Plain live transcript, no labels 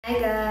Hi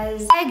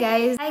guys. Hi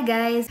guys. Hi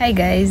guys. Hi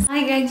guys.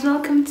 Hi guys,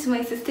 welcome to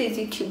my sister's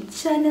YouTube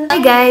channel.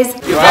 Hi guys.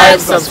 You like,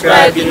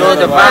 subscribe, you know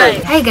the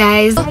vibe. Hi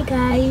guys. Hi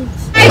guys.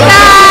 Hi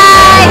guys.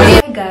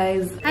 Hi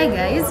guys. Hi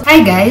guys.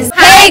 Hi guys.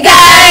 Hi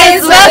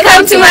guys,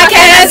 welcome to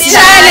Makena's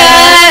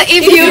channel.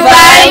 If you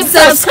vibe,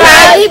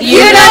 subscribe,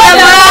 you know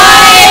the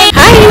vibe.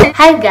 Hi.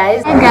 Hi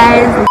guys. Hi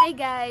guys. Hi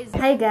guys.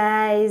 Hi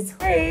guys.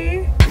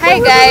 Hey. Hi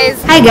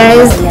guys. Hi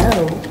guys.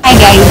 Hello. Hi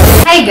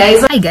guys. Hi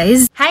guys. Hi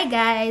guys. Hi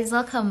guys.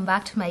 Welcome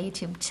back to my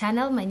YouTube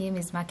channel. My name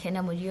is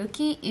Makena.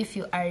 If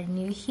you are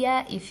new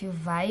here, if you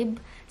vibe,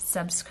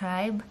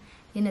 subscribe.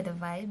 You know the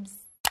vibes.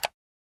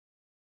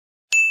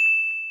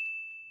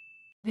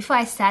 Before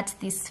I start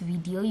this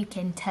video, you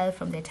can tell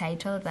from the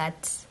title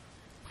that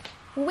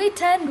we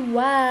turned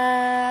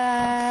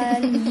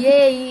one.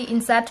 Yay!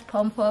 Insert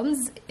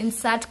pom-poms,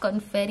 insert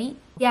confetti.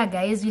 Yeah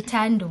guys, we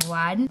turned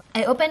one.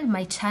 I opened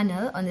my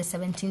channel on the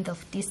 17th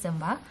of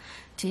December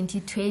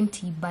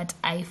 2020, but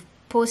I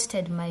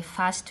posted my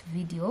first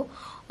video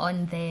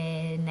on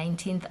the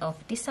 19th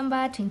of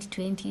December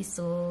 2020.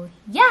 So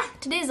yeah,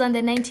 today is on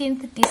the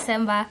 19th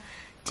December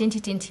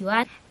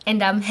 2021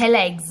 and I'm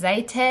hella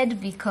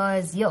excited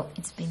because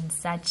it's been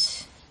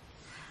such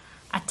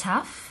a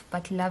tough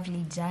but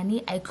lovely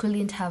journey. I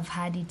couldn't have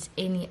had it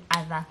any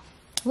other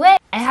way.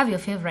 I have your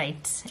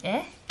favorite,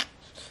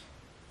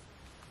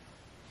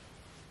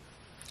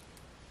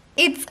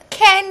 It's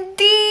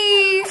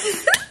Candy.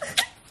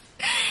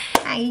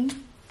 Hi.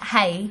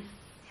 Hi.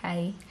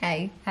 Hi.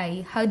 Hi.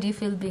 Hi. How do you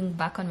feel being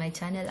back on my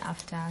channel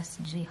after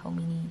how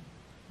many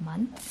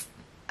months?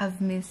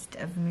 I've missed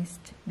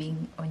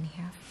being on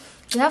here.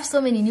 You have so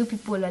many new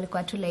people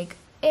walikuwa tu like,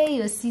 hey,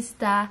 your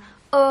sister,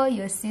 oh,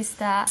 your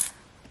sister.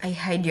 I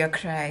hide your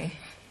cry.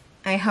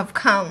 I have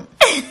come.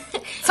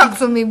 Talk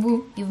to me,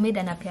 boo. You've made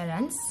an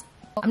appearance.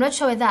 I'm not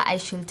sure whether I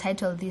should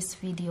title this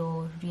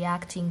video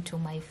reacting to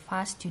my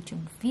first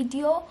YouTube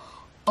video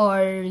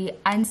or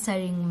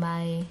answering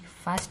my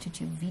first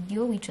YouTube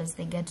video, which was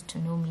the get to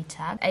know me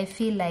tag. I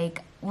feel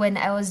like when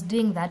I was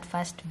doing that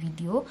first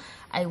video,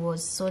 I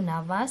was so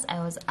nervous, I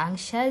was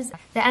anxious.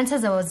 The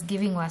answers I was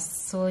giving was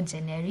so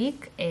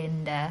generic,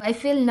 and I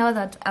feel now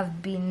that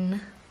I've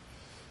been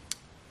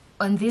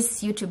on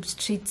these YouTube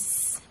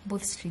streets,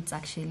 both streets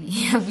actually.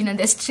 I've been on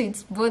the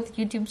streets, both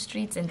YouTube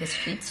streets and the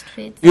streets.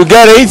 You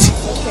get it?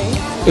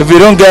 Okay. If you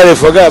don't get it,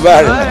 forget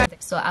about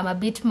it. So I'm a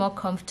bit more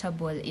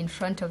comfortable in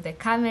front of the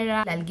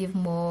camera. I'll give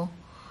more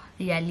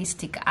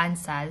realistic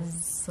answers.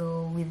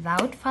 So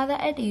without further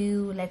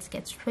ado, let's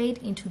get straight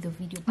into the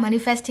video.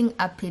 Manifesting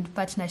a paid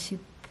partnership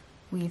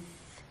with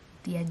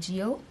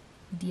Diageo,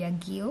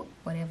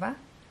 whatever.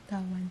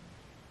 That one.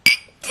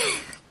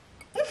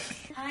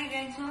 Hi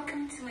guys,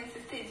 welcome to my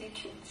sister's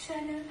YouTube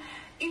channel.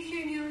 If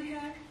you're new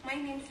here, my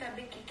name's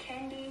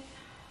Candy.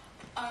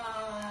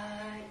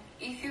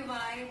 If you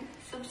vibe,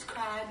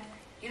 subscribe.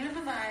 You know the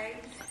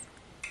vibes.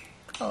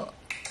 Oh.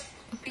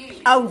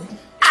 Peace. Oh.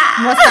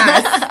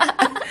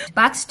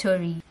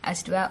 Backstory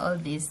as to where all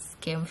this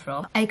came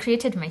from. I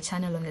created my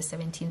channel on the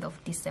 17th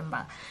of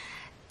December.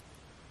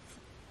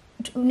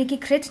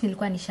 Nikicreate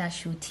nilikuwa nisha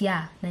shoot,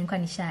 na nilikuwa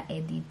nisha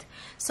edit.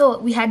 So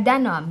we had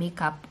done our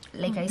makeup,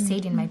 like I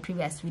said in my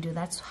previous video.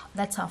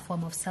 That's our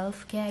form of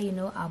self-care,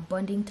 our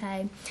bonding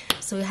time.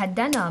 So we had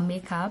done our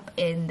makeup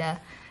and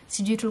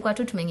sijui tulikuwa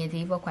tu tumengeze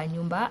hivyo kwa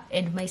nyumba,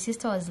 and my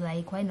sister was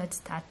like,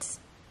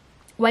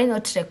 why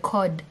not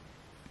record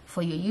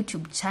for your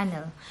YouTube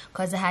channel?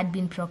 Because I had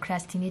been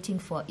procrastinating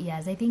for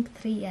years. I think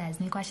 3 years.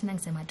 Nilikuwa shinda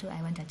nisema tu,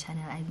 I want a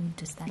channel. I need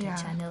to start a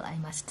channel. I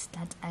must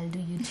start. I'll do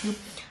YouTube.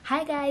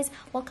 Hi guys,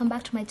 welcome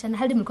back to my channel.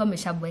 Hadi mlikuwa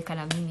mmeshabweka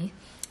na mimi.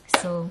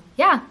 So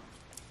yeah.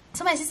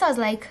 So my sister was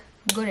like,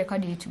 go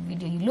record a YouTube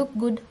video. You look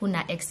good.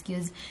 Huna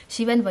excuse.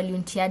 She even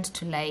volunteered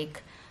to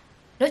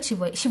she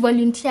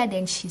volunteered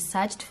and she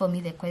searched for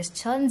me the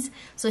questions.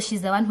 So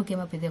she's the one who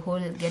came up with the whole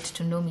get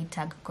to know me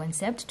tag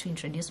concept to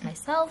introduce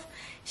myself.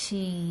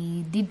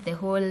 She did the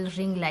whole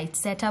ring light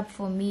setup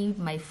for me,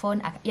 my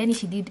phone. Yani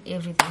she did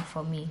everything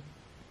for me.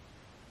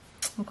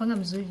 Mkwanga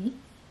mzuri.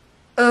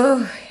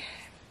 Oh.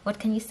 What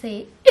can you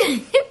say?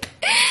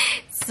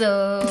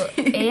 So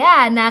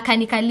yeah, na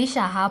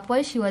kanikalisha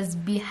hapo. She was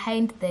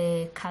behind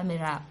the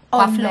camera.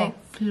 On the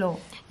floor.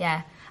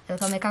 Yeah.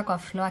 Alikameka kwa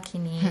floor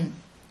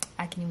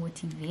akini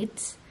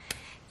motivate,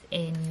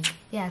 and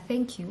yeah,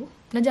 thank you.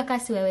 Najua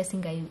kasi wewe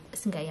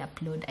singai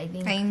upload. I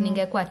think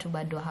ningekuwa tu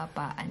bado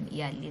hapa an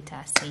year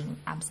later saying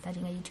I'm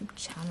starting a YouTube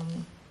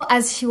channel.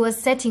 As she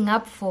was setting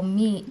up for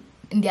me,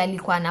 ndiye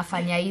alikuwa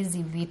anafanya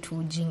hizi vitu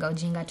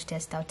ujinga to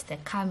test out the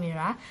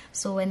camera.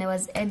 So when I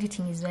was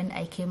editing is when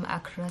I came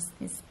across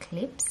these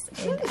clips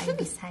and I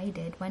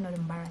decided, why not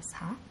embarrass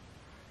her?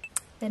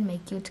 Then my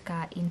cute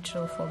car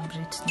intro for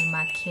Britney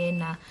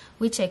Makena,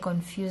 which I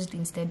confused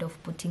instead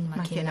of putting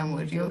Makena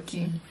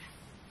Morioki.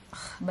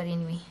 But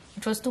anyway,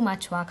 it was too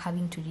much work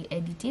having to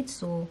re-edit it,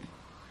 so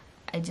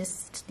I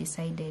just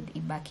decided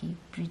Ibaki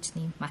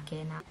Britney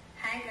Makena.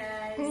 Hi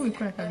guys,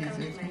 welcome to my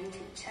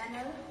YouTube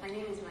channel. My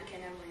name is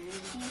Makena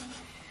Morioki.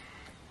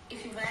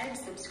 If you vibe,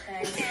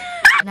 subscribe.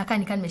 Naka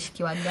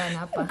nimeshikiwa gun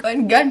hapa.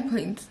 Gun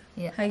point.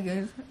 Yeah. Hi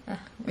guys.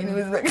 My name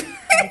is Makena.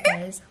 Hi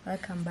guys,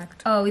 welcome back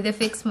to... Oh, with a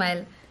fake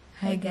smile.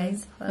 Hi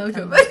guys,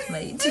 welcome back. back to my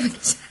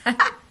YouTube channel.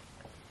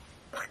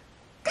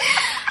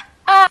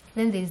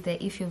 Then there's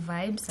the if you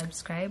vibe,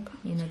 subscribe.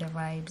 You know the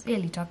vibes.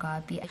 Really talk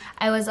happy.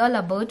 I was all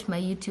about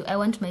my YouTube. I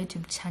want my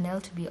YouTube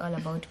channel to be all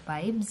about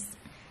vibes.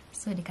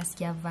 So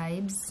nikasikia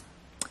vibes.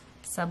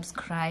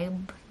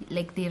 Subscribe.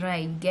 Like they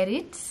rhyme. Get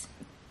it?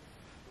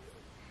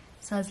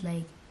 So I was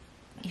like,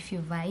 if you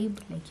vibe,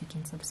 like you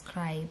can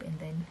subscribe and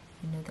then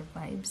you know the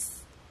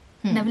vibes.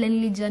 Na vile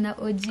nilijana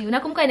OG.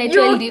 Unakumbuka I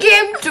told you. You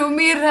came to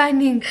me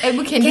running.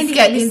 Ebu can you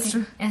get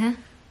intro?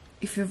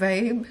 If you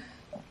vibe,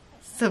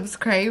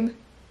 subscribe.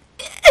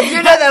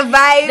 You know the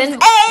vibes. Then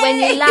when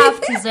you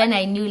laughed is when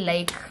I knew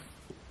like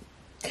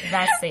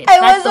that's it. I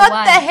That's was the what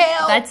one. the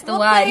hell? That's the what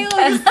one. Are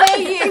you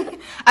saying?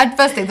 At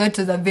first I thought it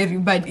was a very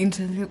bad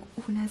intro. Like,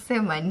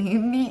 unasema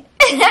nini?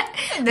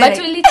 But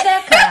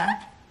ulicheka.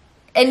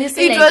 And you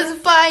see it like, was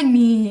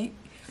funny.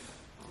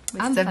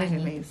 I'm It's funny.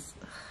 very nice.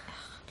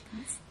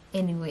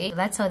 Anyway,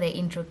 that's how the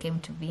intro came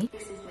to be.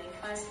 This is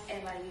my first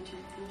ever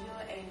YouTube video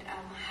and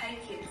I'm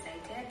highly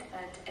excited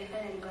that I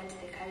finally got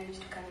the courage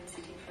to come and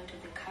sit in front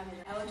of the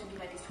camera. I want to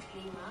give a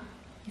disclaimer.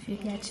 If you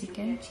hear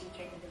chicken.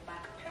 Chicken in the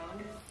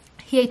background.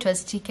 Here it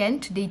was chicken,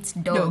 today it's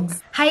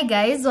dogs. Hi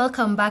guys,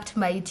 welcome back to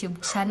my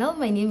YouTube channel.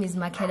 My name is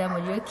Makena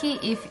Morioki.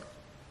 If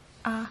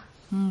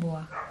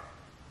mbwa.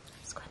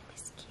 Sikuwa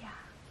nimesikia.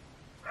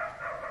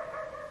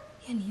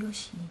 Hiyo ni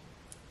Yoshi.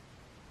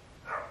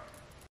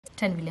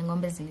 Tani vile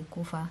ngombe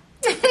zilikufa.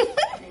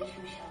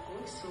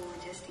 So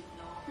just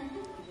ignore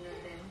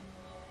them.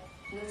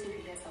 Notice if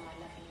you hear someone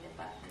laughing in the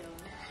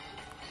background.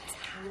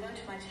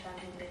 Without much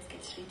rambling, let's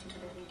get straight into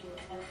the video.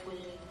 Full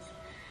names.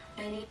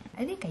 My name.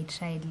 I think I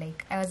tried,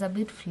 like I was a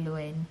bit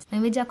fluent. My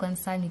major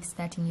concern with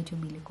starting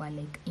YouTube ilikuwa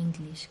like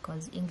English,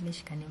 cause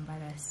English can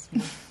embarrass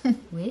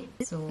you.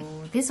 So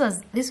this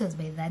was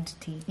my third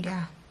take.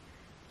 Yeah.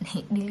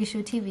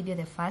 Nilishoot video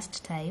the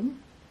first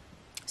time.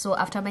 So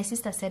after my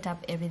sister set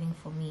up everything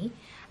for me,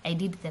 I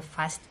did the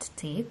first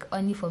take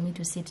only for me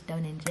to sit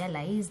down and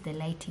realize the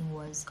lighting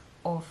was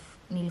off.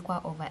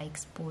 Nilikuwa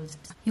overexposed.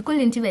 You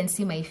couldn't even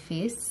see my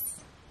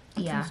face.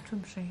 Yeah. It was too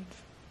bright.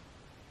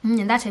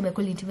 And that time I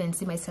couldn't even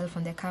see myself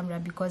on the camera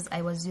because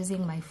I was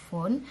using my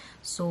phone.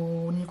 So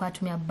nilikuwa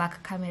tumia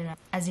back camera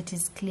as it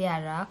is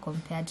clearer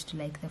compared to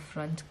like the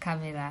front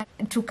camera.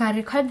 To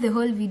record the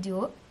whole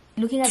video,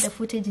 looking at the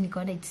footage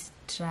nikaona it's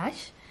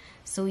trash.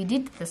 So we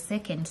did the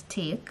second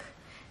take.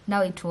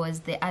 Now it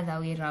was the other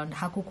way around.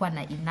 Hakukuwa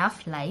na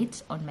enough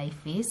light on my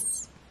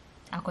face,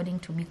 according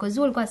to me. Because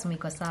you all got me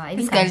sawa. I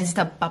This think girl I'm is just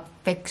a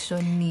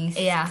perfectionist.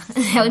 yeah,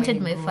 I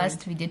wanted my God.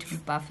 first video to be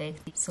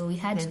perfect. So we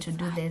had to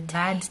do the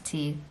third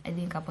take. I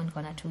think upon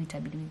corner 2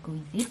 itabidi we go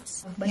with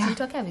it. But Yeah.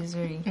 itokea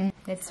vizuri.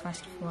 Let's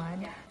fast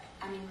forward.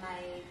 I'm in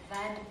my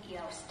third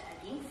year of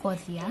study.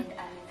 4th year. And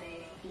I'm in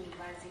the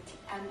university.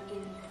 I'm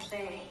in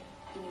the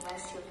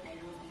University of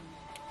Nairobi.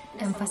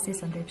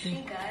 Emphasis on the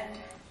thing. Triggered,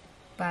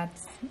 But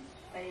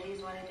but it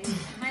is what it is.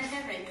 My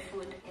favorite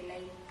food, I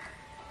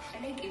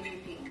like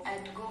everything.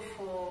 I'd go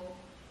for,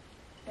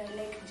 I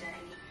like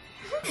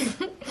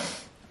jari.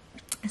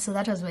 so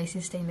that was my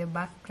sister in the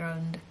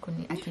background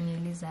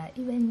akiniuliza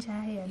even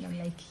jai, and I'm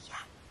like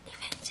yeah,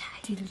 even jai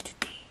till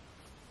today.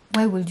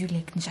 Why would you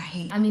like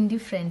njahi? I'm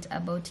indifferent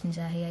about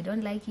njahi. I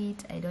don't like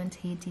it, I don't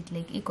hate it,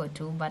 like iko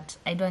too, but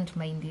I don't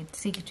mind it.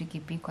 Si kitu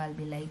kipikwa, I'll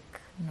be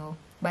like no,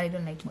 but I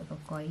don't like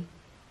mokokoi.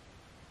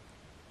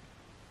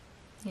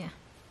 Yeah.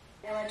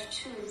 If I were to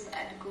choose,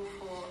 I'd go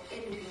for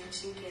anything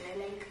chicken. I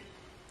like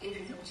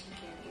everything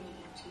chicken,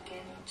 anything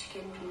chicken.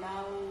 Chicken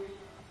pilau,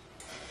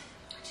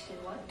 chicken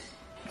what?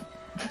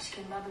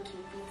 Chicken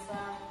barbecue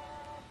pizza,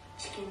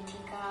 chicken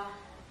tikka,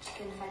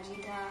 chicken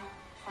fajita,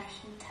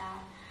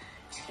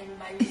 chicken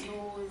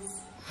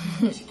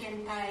burritos,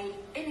 chicken pie,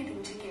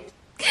 anything chicken.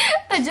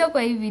 A joke for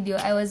a video,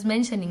 I was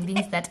mentioning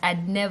things that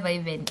I'd never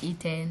even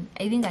eaten.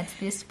 I think at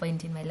this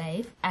point in my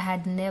life, I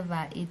had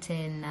never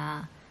eaten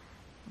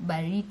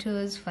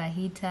burritos,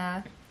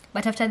 fajita.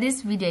 But after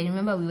this video, I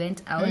remember we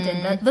went out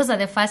and those are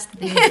the first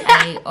things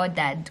I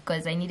ordered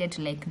because I needed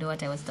to like know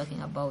what I was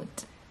talking about.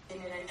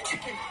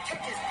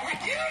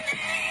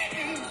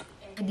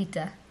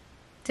 Editor,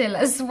 tell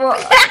us more.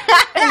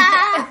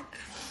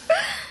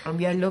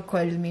 Your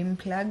local meme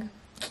plug.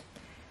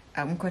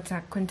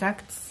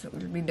 Contacts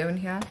will be down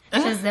here.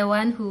 She was the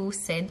one who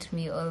sent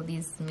me all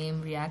these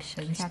meme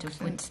reactions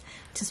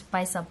to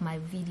spice up my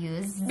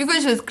videos.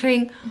 Because she was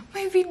crying,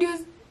 my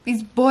videos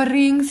is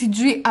boring.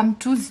 Sijui, I'm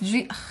too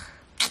sijui.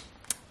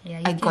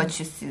 Yeah, I got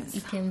you, sis.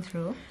 You came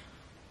through.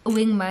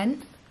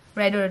 Wingman,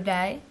 Ride or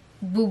Die,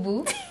 Boo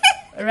Boo,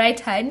 Right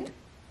Hand.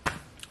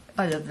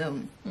 All of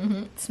them.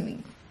 It's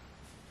me.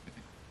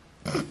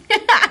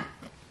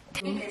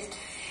 Biggest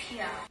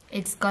fear.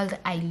 It's called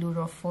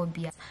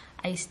ailurophobia.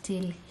 I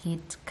still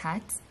hate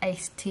cats. I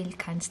still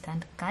can't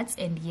stand cats.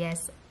 And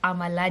yes,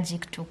 I'm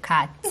allergic to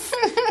cats.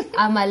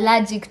 I'm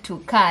allergic to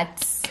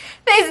cats.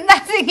 There's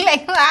nothing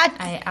like that.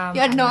 I am.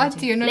 You're not.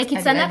 allergic. You're not. Like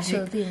it's allergic.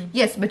 an actual thing.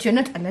 Yes, but you're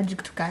not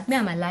allergic to cats. Me,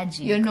 I'm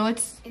allergic. You're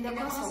not. In the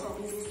course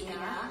of this year,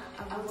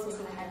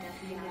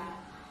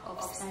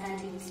 of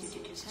starting this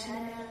YouTube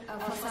channel.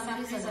 For some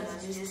reason, I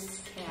was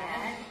just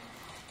scared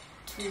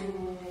to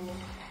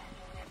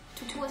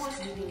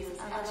post videos.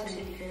 I've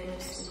actually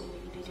filmed so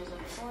many videos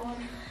on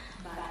phone,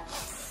 but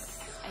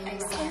I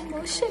never had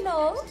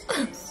emotional.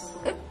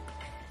 So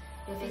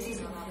your face is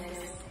not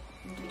first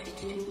in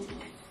 2020.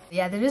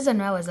 Yeah, the reason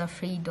why I was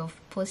afraid of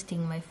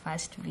posting my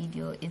first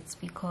video, it's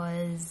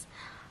because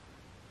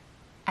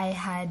I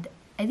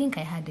think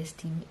I had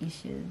esteem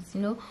issues,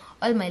 you know.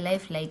 All my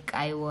life, like,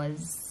 I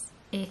was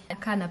I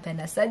can't open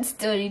a sad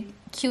story,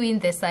 cue in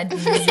the sad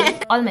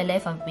music. All my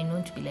life I've been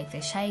known to be like the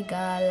shy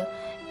girl,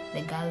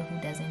 the girl who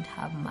doesn't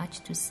have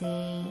much to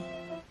say.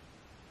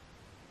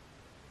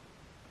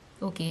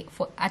 Okay,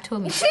 for at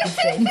home it's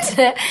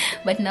different.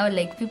 But now,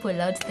 like,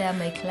 people out there,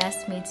 my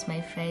classmates,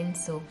 my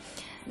friends, so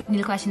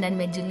nilikuwa shinda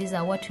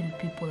nimejiuliza, what will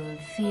people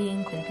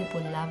think? Will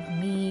people love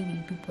me?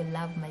 Will people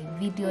love my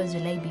videos?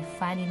 Will I be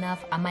fun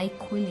enough? Am I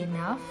cool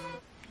enough?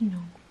 No.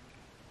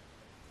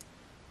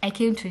 I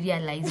came to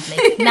realize,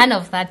 like, none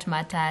of that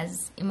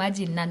matters.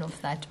 Imagine none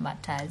of that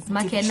matters.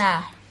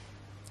 Makena,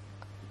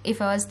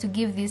 if I was to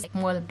give this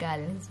small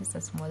girl,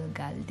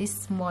 this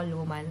small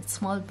woman,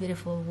 small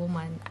beautiful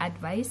woman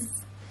advice,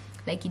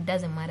 like, it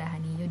doesn't matter,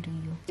 honey, you do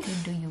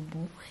you,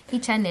 boo. Hii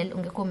channel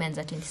ungekuwa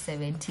umeanza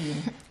 2017,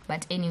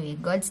 but anyway,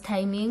 God's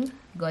timing,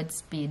 God's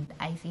speed.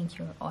 I think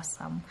you're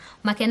awesome.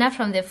 Makena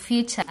from the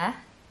future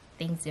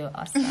thinks you're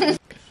awesome.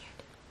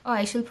 Oh,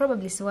 I should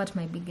probably say what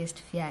my biggest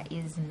fear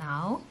is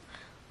now.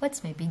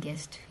 What's my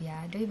biggest fear?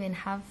 I don't even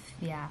have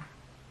fear.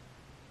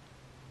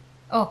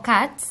 Oh,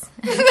 cats.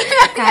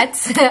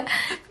 Cats.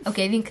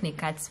 Okay, I think ni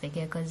cats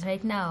because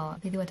right now,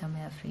 what am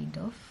I afraid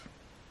of?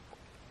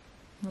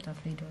 Not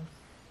afraid of.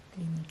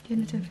 You're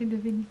not afraid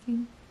of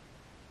anything?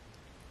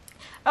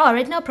 Oh,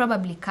 right now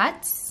probably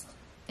cats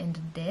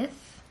and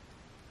death.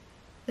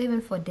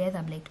 Even for death,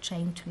 I'm like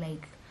trying to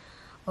like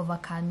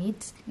overcome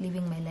it,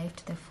 living my life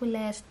to the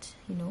fullest,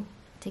 you know,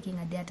 taking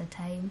a day at a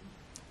time,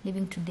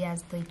 living today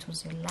as though it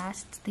was your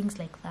last, things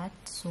like that.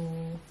 So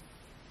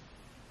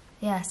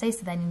yeah, so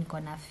sidhani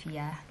niko na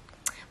fear.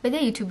 But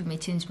then YouTube may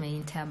change my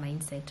entire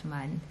mindset,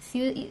 man.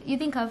 See, you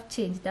think I've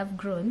changed? I've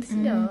grown. You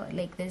know,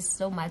 like, there's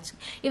so much.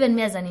 Even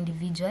me as an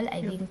individual,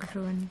 I think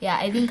grown. Yeah,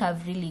 I think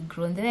I've really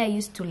grown. The way I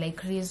used to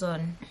like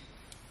reason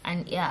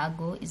an year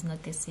ago is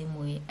not the same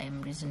way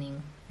I'm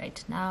reasoning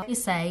right now.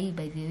 Isai,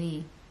 by the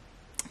way,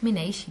 mi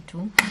naishi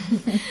tu.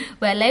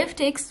 Where life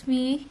takes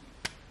me,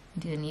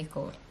 ndio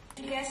niko.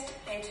 Biggest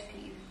pet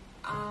peeve.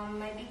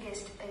 My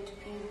biggest pet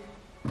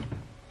peeve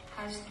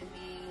has to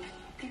be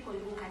people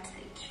who cut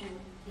the queue.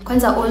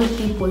 Kwanza, old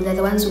people, they're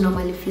the ones who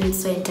normally feel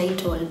so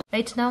entitled.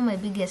 Right now, my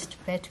biggest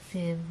pet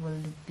peeve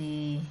will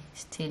be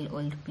still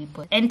old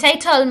people.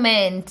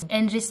 Entitlement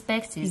and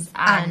respect is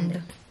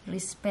earned.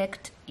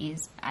 Respect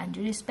is earned.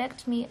 You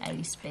respect me, I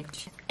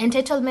respect you.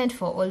 Entitlement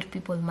for old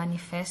people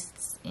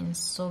manifests in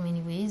so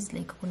many ways.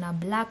 Like, kuna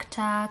black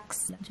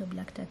tax.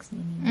 Black tax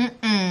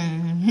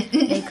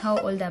like how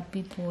older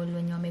people,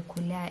 when you're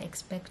mekulea,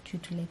 expect you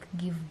to like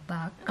give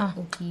back.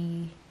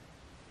 Okay.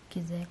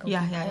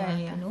 Yeah.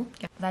 You know,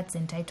 that's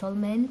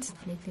entitlement.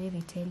 Like,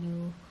 they tell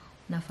you,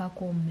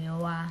 nafako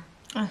umeoa.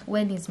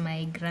 When is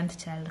my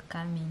grandchild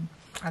coming?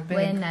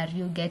 When are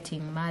you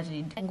getting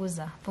married?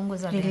 Punguza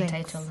the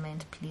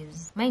entitlement,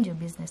 please. Mind your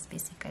business,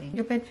 basically.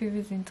 Your pet peeve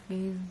isn't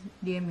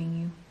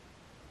DMing you.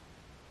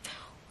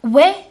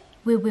 Wait.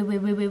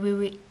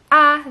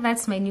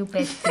 That's my new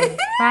pet peeve.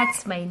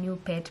 That's my new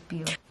pet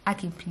peeve.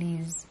 Aki,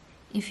 please.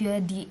 If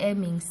you're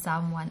DMing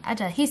someone,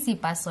 hisi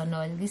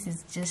personal, this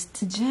is just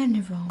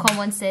general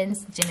common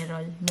sense,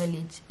 general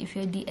knowledge. If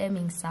you're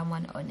DMing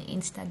someone on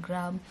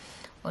Instagram,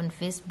 on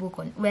Facebook,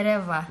 on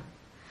wherever,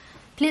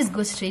 please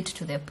go straight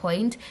to the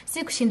point.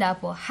 Si kushinda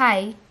hapo,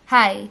 hi.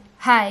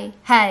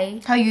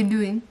 How you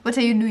doing? What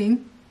are you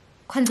doing?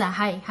 Kwanza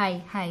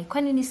hi.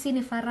 Kwani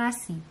nisini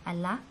farasi?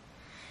 Allah.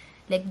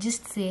 Like,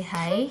 just say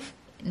hi.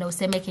 Na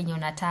useme kenye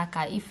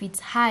unataka. If it's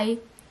hi,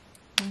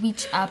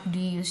 which app do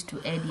you use to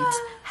edit?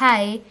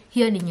 Hi,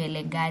 hiyo ni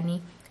nywele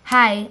gani?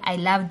 Hi, I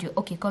loved you.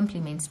 Okay,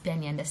 compliments pia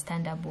ni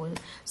understandable.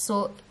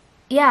 So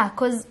yeah,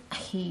 cause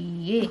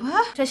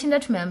tunashinda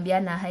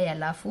tumeambiana hi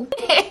alafu.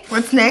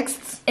 What's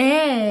next?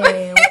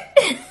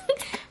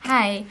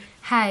 Hi.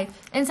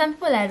 And some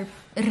people are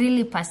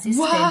really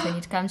persistent when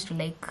it comes to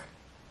like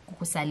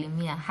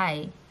kukusalimia.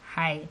 Hi.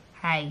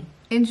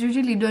 And you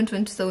really don't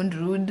want to sound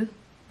rude.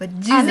 But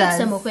Jesus.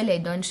 I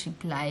don't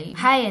reply.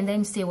 Hi, and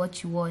then say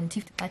what you want.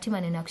 If Fatima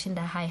nena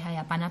kushinda hi,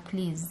 hapana,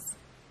 please.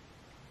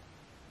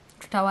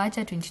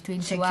 Tutawacha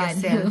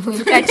 2021.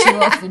 We'll cut you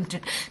off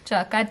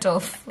to a cut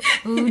off.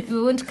 We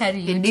won't carry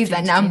you. The days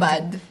are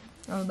numbered.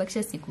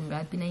 Bakisha siku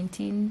ngapi?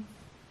 19.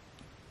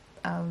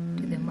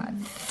 Do the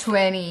math.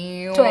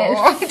 20.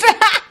 12.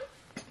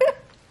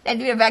 And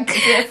we're back to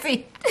your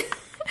feet.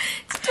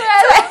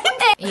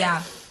 12.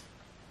 Yeah.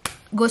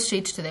 Go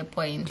straight to the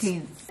point.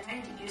 Please.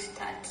 When did you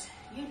start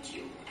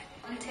YouTube?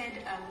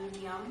 Wanted a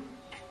medium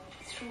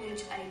through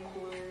which I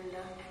could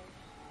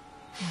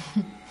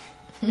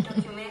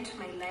document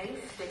my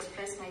life, to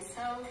express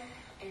myself,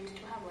 and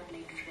to have what,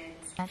 like,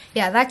 friends.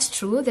 Yeah, that's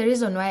true. The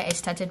reason why I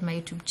started my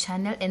YouTube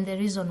channel and the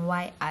reason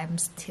why I'm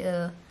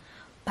still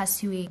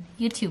pursuing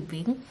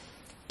YouTubing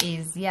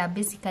is, yeah,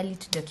 basically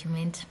to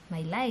document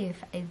my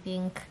life. I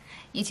think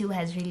YouTube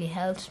has really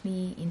helped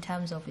me in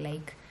terms of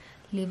like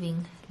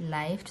living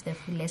life to the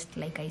fullest.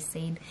 Like I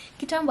said,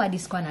 kitambo hadi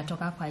sikuwa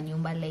natoka kwa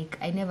nyumba, like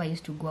I never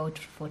used to go out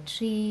for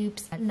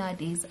trips.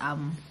 Nowadays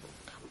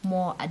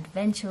more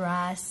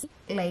adventurous.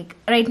 Like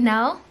right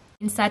now,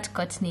 insert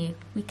Courtney,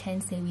 we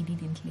can say we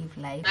didn't live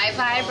life. My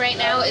vibe right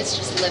now is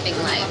just living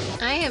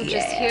life. I am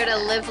just here to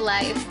live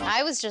life.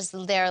 I was just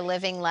there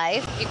living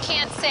life. You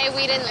can't say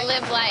we didn't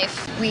live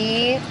life.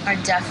 We are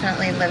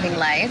definitely living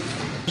life.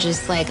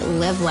 Just like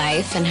live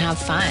life and have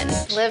fun.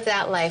 Live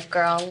that life,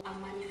 girl.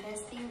 I'm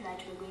manifesting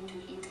that we're going to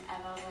hit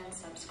 1,000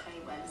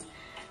 subscribers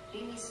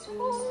really soon,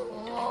 so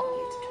don't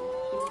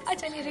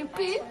forget to hit the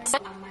repeat.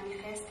 I'm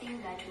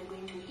manifesting that we're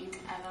going to hit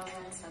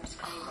 1,000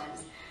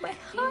 subscribers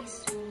really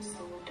soon, so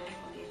don't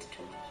forget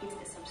to hit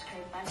the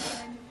subscribe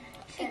button.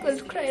 I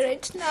could cry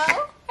right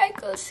now. I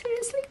could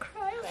seriously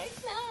cry right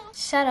now.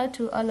 Shout out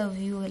to all of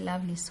you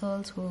lovely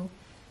souls who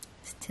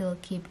still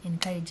keep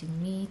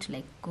encouraging me to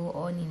like go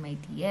on in my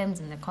DMs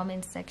in the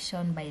comment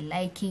section, by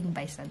liking,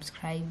 by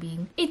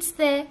subscribing. It's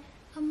there.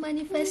 I'm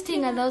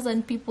manifesting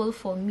 1,000 people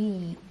for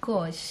me.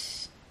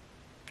 Gosh.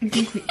 I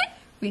think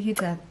we hit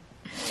that.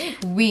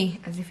 We,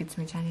 as if it's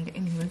my channel.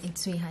 Anyway,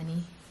 it's we,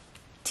 honey.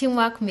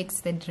 Teamwork makes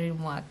the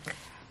dream work.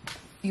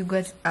 You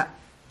got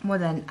more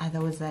than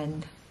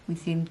 1,000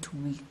 within 2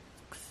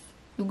 weeks.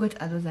 You got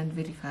 1,000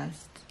 very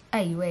fast.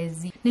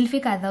 Aiwezi.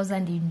 Nilifika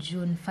 1,000 in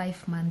June,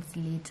 5 months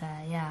later,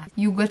 yeah.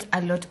 You got a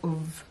lot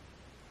of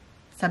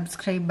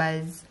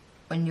subscribers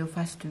on your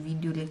first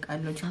video, like a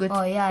lot. You got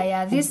oh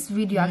yeah. This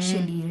video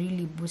actually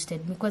really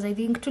boosted me because I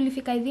think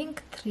tulifika, I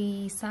think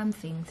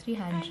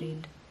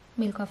 300.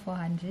 Milka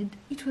 400.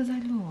 It was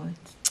a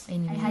lot.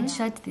 Anyway, I had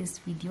shot this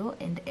video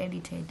and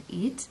edited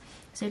it,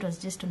 so it was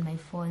just on my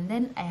phone.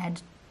 Then I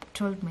had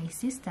told my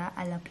sister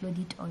I'll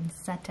upload it on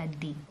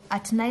Saturday.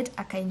 At night,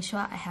 I can ensure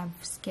I have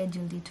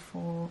scheduled it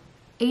for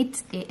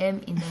 8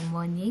 a.m. in the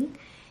morning.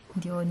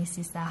 Ndio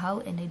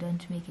nisisahau and I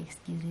don't make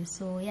excuses.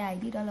 So yeah, I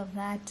did all of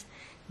that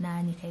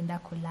na nikaenda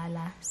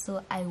kulala.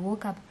 So I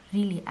woke up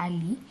really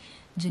early.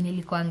 Juu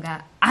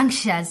nilikuanga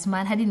anxious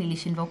man, hadi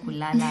nilishindwa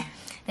kulala.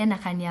 Then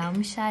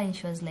akaniamsha and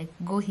she was like,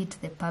 go hit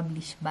the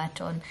publish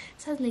button.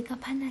 So I was like,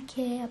 apana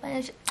ke,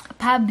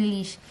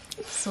 publish.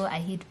 So I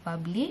hit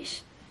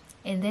publish.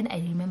 And then I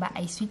remember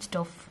I switched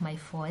off my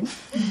phone.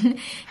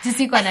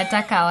 Sikuwa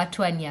nataka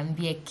watu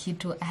waniambie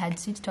kitu. I had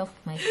switched off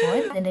my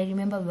phone. And I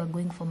remember we were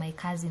going for my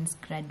cousin's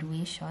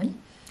graduation.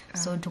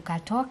 So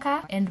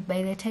tukatoka, and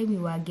by the time we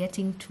were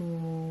getting to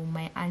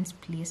my aunt's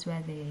place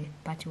where the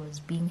party was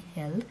being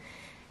held,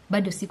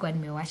 bado sikuwa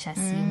nimewasha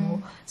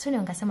simu. So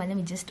nikasema, let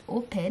me just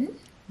open.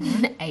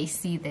 I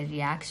see the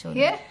reaction.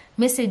 Yeah.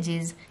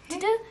 Messages.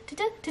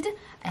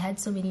 I had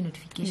so many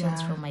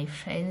notifications from my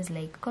friends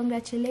like,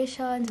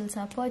 congratulations, we'll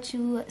support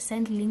you,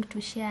 send link to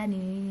share.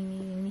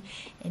 And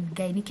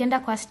guy, nikienda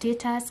kwa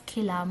status,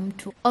 kila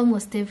mtu,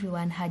 almost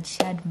everyone had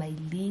shared my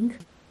link.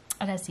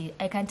 Honestly,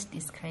 I can't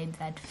describe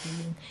that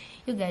feeling.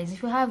 You guys,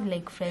 if you have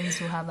like friends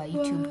who have a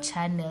YouTube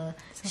channel,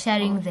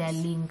 sharing their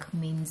link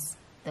means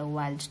the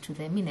world to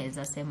them.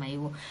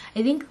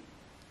 I think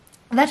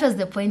that was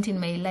the point in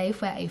my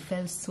life where I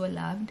felt so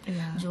loved.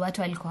 Juu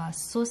watu walikuwa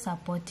so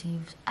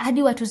supportive.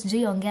 Hadi watu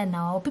sijui ongea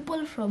nao.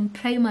 People from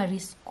primary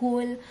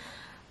school,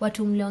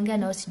 watu mliongea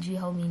nao sijui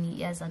how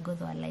many years ago,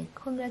 they were like,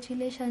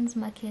 congratulations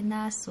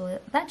Makena. So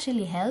that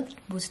really helped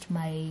boost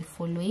my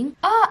following.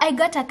 Oh, I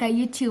got like a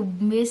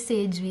YouTube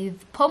message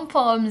with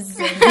pom-poms.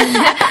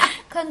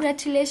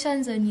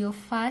 Congratulations on your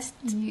first.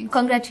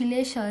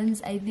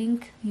 Congratulations, I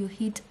think you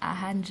hit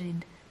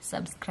 100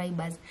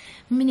 subscribers.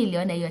 Mimi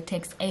niliona your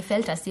text, I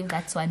felt as if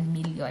that's 1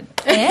 million.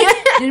 Do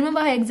you remember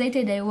how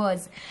excited I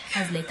was?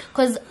 I was like,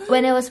 because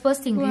when I was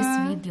posting this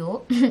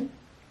video,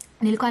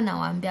 nilikuwa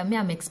nawaambia me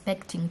I'm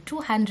expecting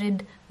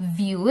 200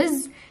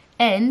 views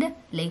and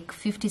like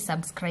 50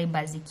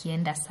 subscribers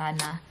ikienda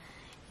sana.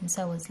 And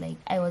so I was like,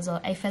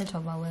 I felt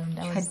overwhelmed.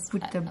 I had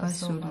put the bar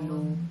so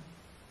low.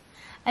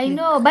 I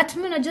know, but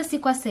me not just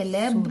sikuwa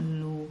celeb. So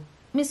low.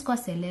 Me sikuwa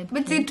celeb.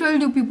 But they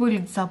told you people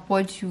would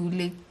support you,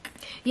 like.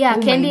 Yeah,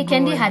 oh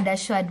Candy had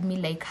assured me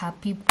like her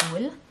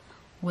people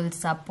will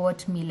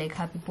support me, like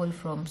her people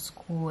from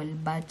school,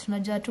 but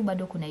tunajua tu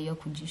bado kuna hiyo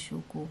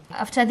kujishuku.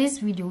 After this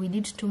video, we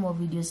did 2 more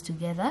videos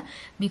together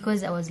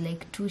because I was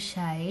like too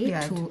shy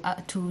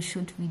to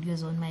shoot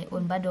videos on my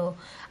own. Bado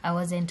I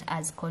wasn't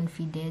as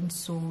confident,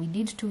 so we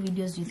did 2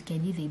 videos with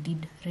Candy. They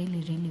did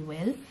really, really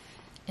well.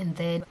 And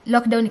then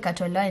lockdown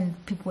ikatolewa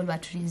and people were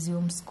to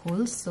resume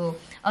school, so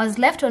I was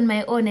left on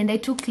my own and I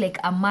took like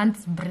a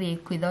month's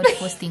break without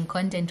posting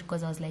content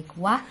because I was like,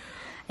 what?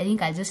 I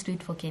think I'll just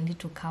wait for Candy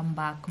to come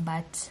back.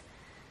 But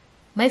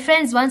my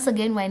friends once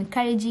again were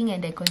encouraging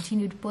and I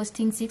continued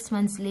posting. 6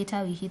 months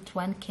later we hit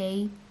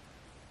 1K.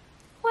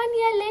 1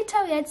 year later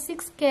we had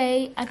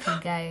 6K. Okay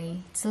guy,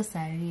 it's so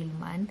surreal,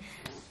 man.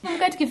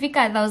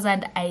 Tukifika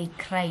 1,000 I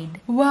cried.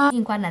 Wow.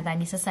 Nilikuwa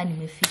nadhani sasa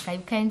nimefika.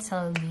 You can't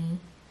tell me.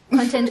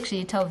 Content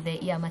creator of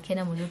the year,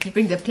 Makena Muluki.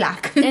 Bring the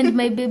plaque. And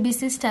my baby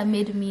sister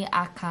made me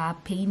a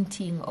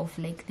painting of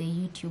like the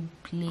YouTube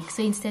plaque.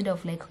 So instead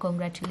of like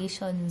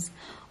congratulations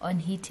on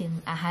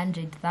hitting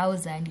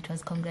 100,000, it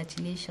was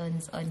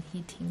congratulations on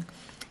hitting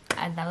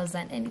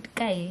 1,000. And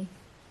guy,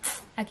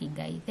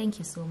 thank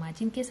you so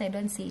much. In case I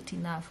don't say it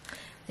enough,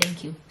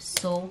 thank you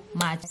so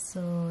much.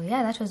 So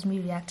yeah, that was me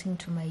reacting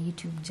to my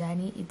YouTube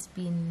journey. It's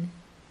been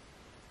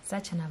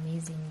such an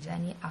amazing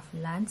journey. I've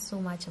learned so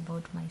much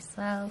about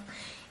myself.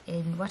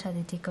 And what are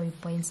the takeaway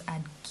points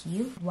I'd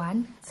give?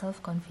 1,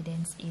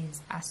 self-confidence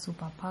is a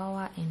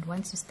superpower, and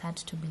once you start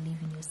to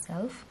believe in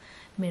yourself,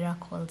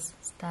 miracles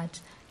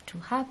start to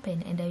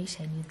happen. And I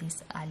wish I knew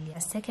this earlier.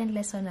 Second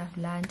lesson I've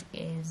learned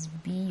is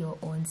be your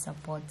own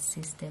support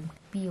system.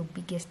 Be your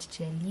biggest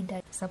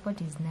cheerleader.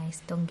 Support is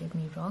nice, don't get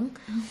me wrong,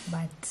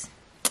 but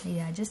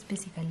yeah, just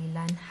basically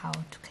learn how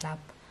to clap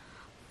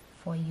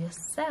for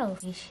yourself.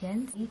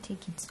 Patience, you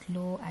take it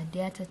slow, a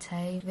day at a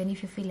time. Even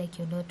if you feel like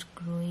you're not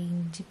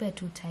growing, jipe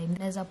 2 times.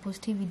 There's a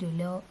positive video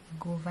leo,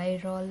 go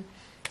viral,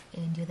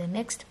 and you're the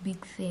next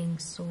big thing.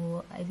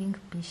 So I think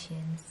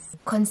patience,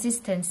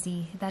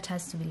 consistency, that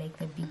has to be like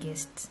the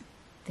biggest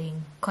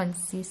thing.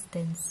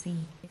 Consistency.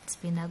 It's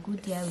been a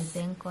good year. We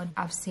thank God.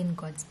 I've seen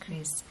God's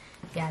grace.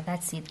 Yeah,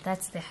 that's it.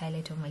 That's the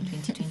highlight of my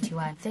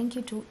 2021. Thank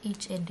you to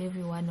each and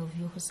every one of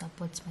you who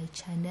supports my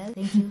channel.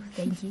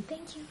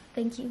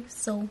 Thank you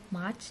so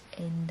much.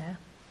 And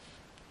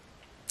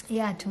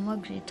yeah, to more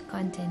great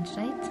content,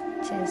 right?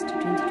 Cheers to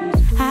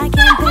 2022. I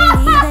can't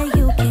believe that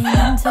you came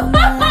into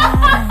my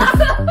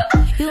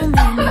life. You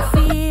made me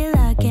feel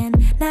again.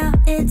 Now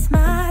it's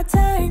my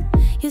turn.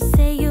 You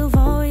say you've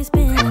always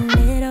been a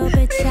little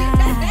bit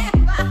shy,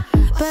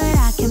 but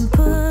I can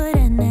put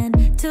an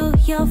end to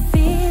your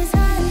fears.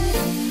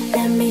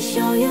 Let me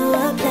show you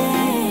a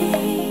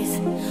place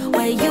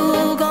where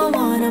you gon'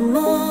 wanna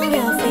move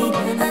your feet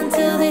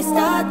until they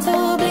start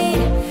to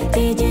bleed.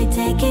 DJ,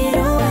 take it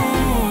away.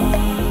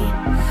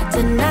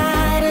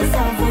 Tonight is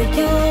all for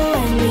you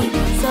and me.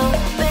 So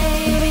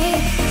baby,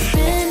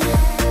 spin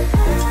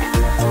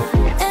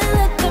and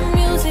let the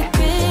music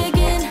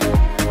begin.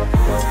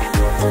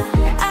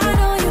 I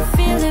know you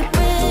feel it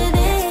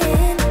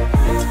within.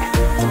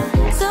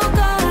 So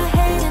go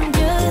ahead and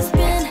just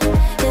spin.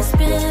 Just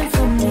spin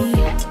for me.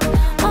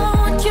 I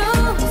want you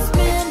to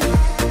spin.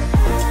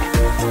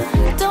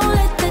 Don't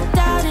let the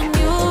doubt in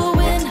you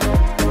win.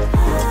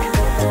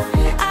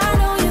 I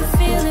know you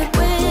feel it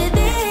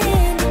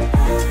within.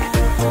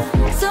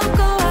 So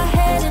go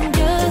ahead and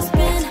just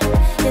spin.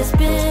 Just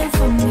spin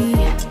for me.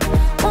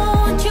 I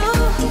want you.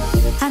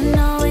 I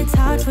know it's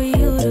hard for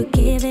you to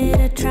give it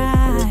a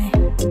try,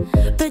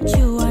 but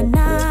you are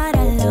not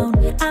alone.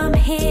 I'm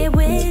here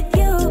with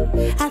you.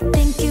 I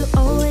think you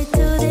owe it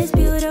to this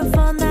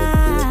beautiful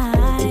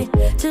night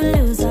to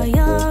lose all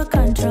your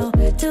control.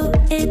 Do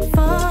it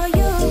for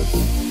you.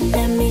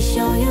 Let me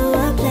show you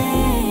a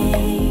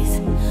place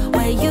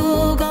where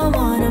you gon'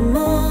 wanna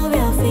move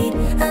your feet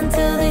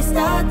until they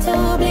start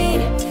to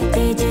bleed.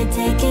 DJ,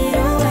 take it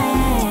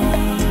away.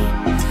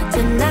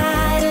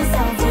 Tonight is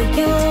all for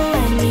you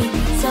and me.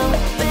 So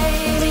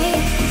baby,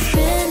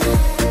 spin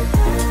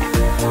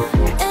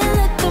and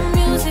let the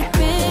music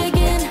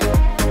begin.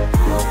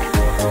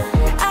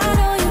 I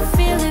know you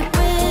feel it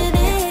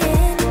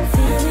within.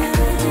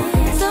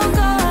 So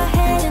go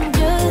ahead and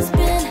just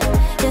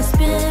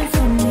spin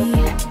for me.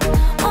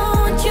 I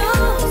want you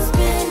to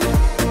spin.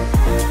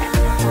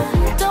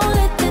 Don't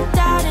let the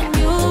doubt in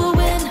you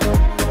win.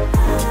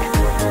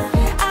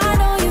 I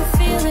know you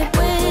feel it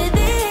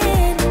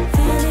within.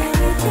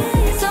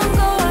 So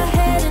go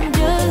ahead and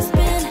just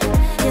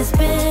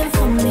spin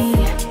for me.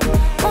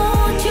 I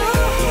want you.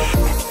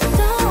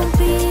 Don't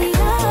be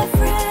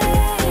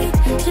afraid.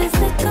 Just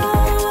let go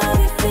of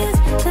your fears,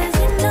 'cause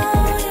you know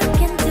you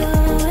can do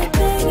it,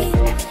 baby.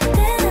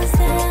 Dance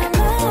them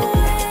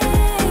away.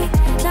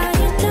 Now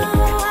you know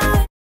how.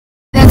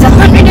 There's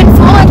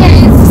 104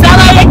 days,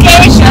 summer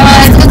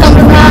vacations, to come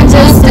around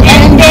just to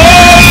end it.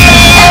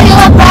 You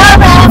are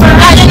program for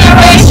our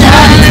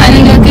generation,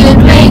 finding a good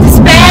way to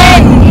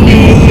spend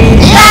it.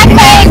 Like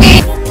baby.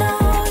 You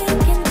know you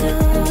can do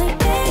it,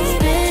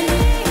 baby.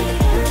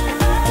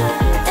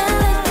 And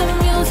let the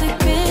music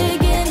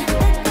begin.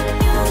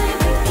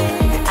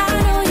 I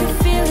know you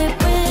feel it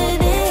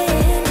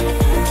within.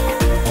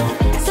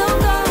 So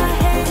go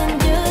ahead and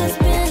just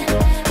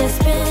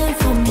spin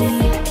for me.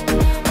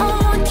 I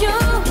want you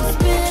to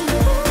spin.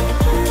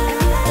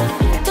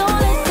 Don't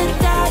let the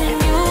doubt in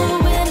you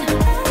win.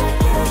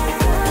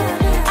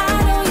 I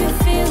know you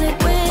feel it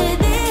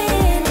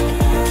within.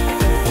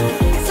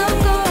 So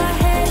go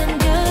ahead and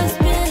just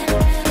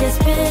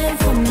spin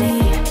for me.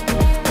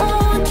 I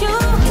want you.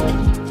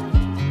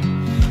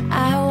 I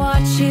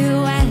watch you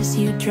as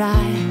you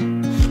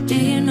drive. Do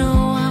you know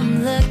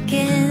I'm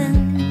looking?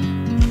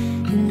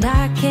 And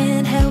I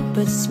can't help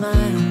but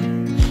smile.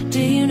 Do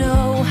you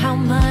know how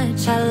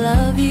much I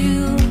love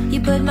you? You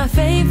put my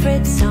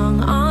favorite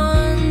song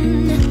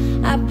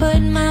on, I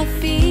put my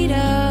feet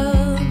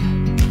up,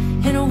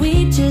 and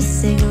we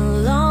just sing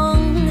along.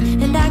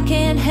 And I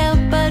can't help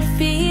but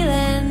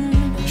feeling,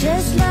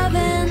 just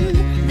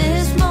loving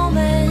this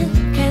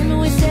moment. Can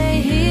we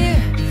stay here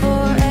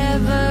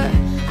forever?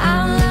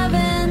 I'm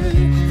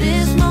loving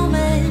this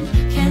moment.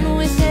 Can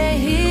we stay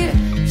here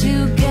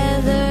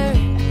together?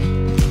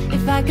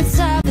 If I could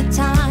stop the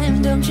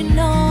time, don't you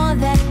know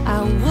that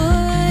I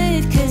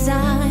would? 'Cause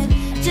I'm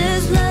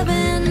just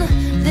loving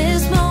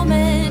this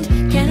moment.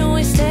 Can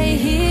we stay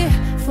here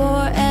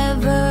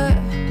forever?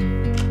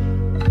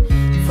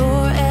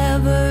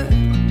 Forever.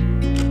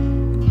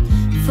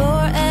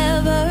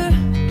 Forever.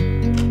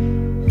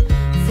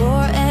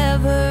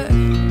 Forever.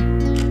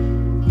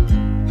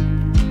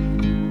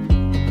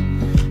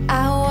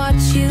 I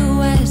watch you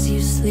as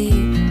you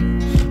sleep.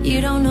 You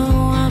don't know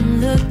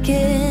I'm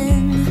looking.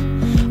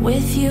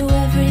 With you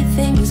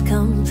everything's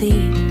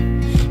complete.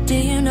 Do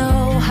you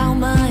know how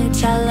much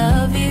I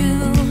love you?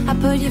 I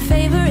put your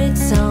favorite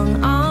song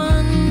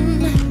on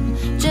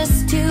just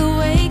to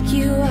wake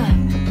you up.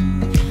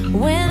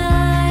 When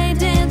I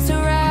dance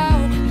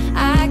around,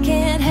 I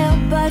can't help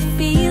but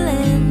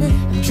feeling,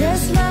 I'm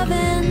just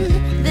loving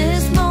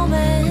this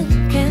moment.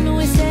 Can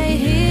we stay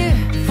here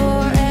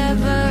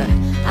forever?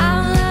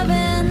 I'm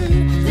loving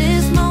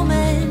this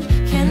moment.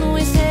 Can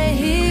we stay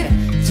here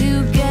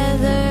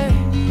together?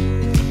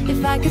 If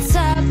I could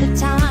stop the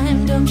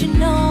time, don't you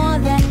know